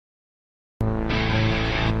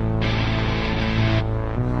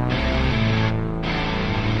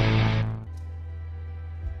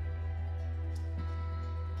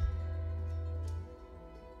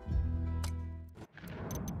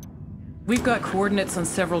We've got coordinates on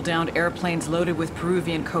several downed airplanes loaded with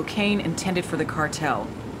Peruvian cocaine intended for the cartel.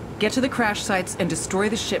 Get to the crash sites and destroy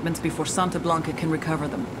the shipments before Santa Blanca can recover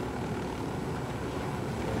them.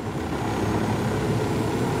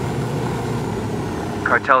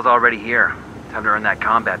 Cartel's already here. Time to earn that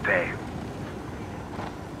combat pay.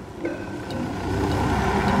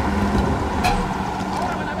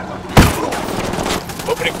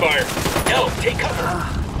 Opening fire. No, take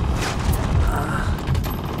cover.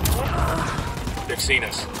 They've seen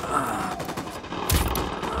us.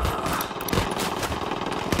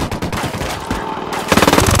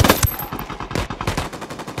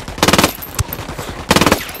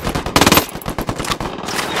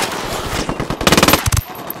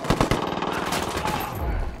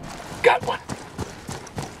 Got one.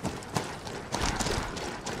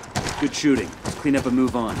 Good shooting. Let's clean up and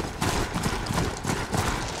move on.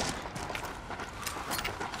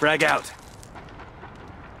 Frag out.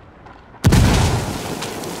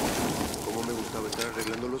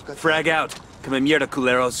 Frag out. Come en mierda,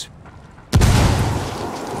 culeros.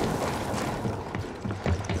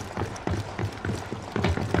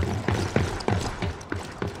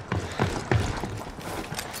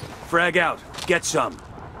 Frag out. Get some.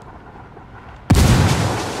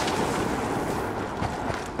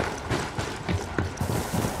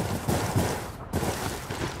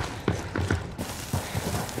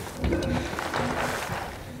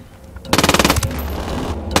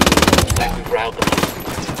 Riled them.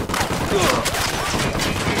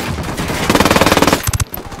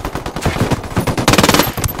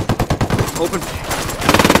 Open.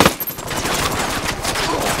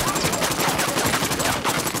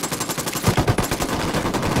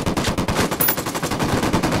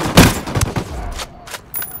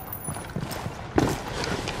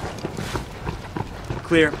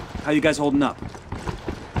 Clear. How you guys holding up?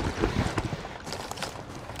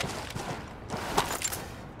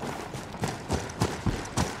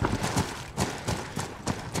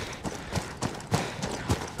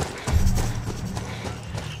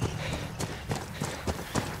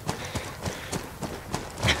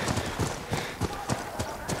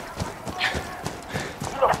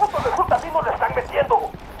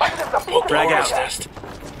 Drag out.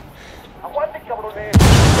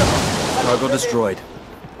 Cargo destroyed.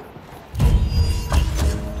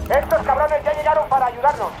 Estos cabrones ya llegaron para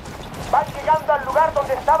ayudarnos. Van llegando al lugar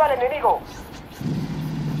donde estaba el enemigo.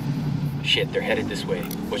 Shit, they're headed this way.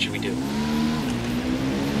 What should we do?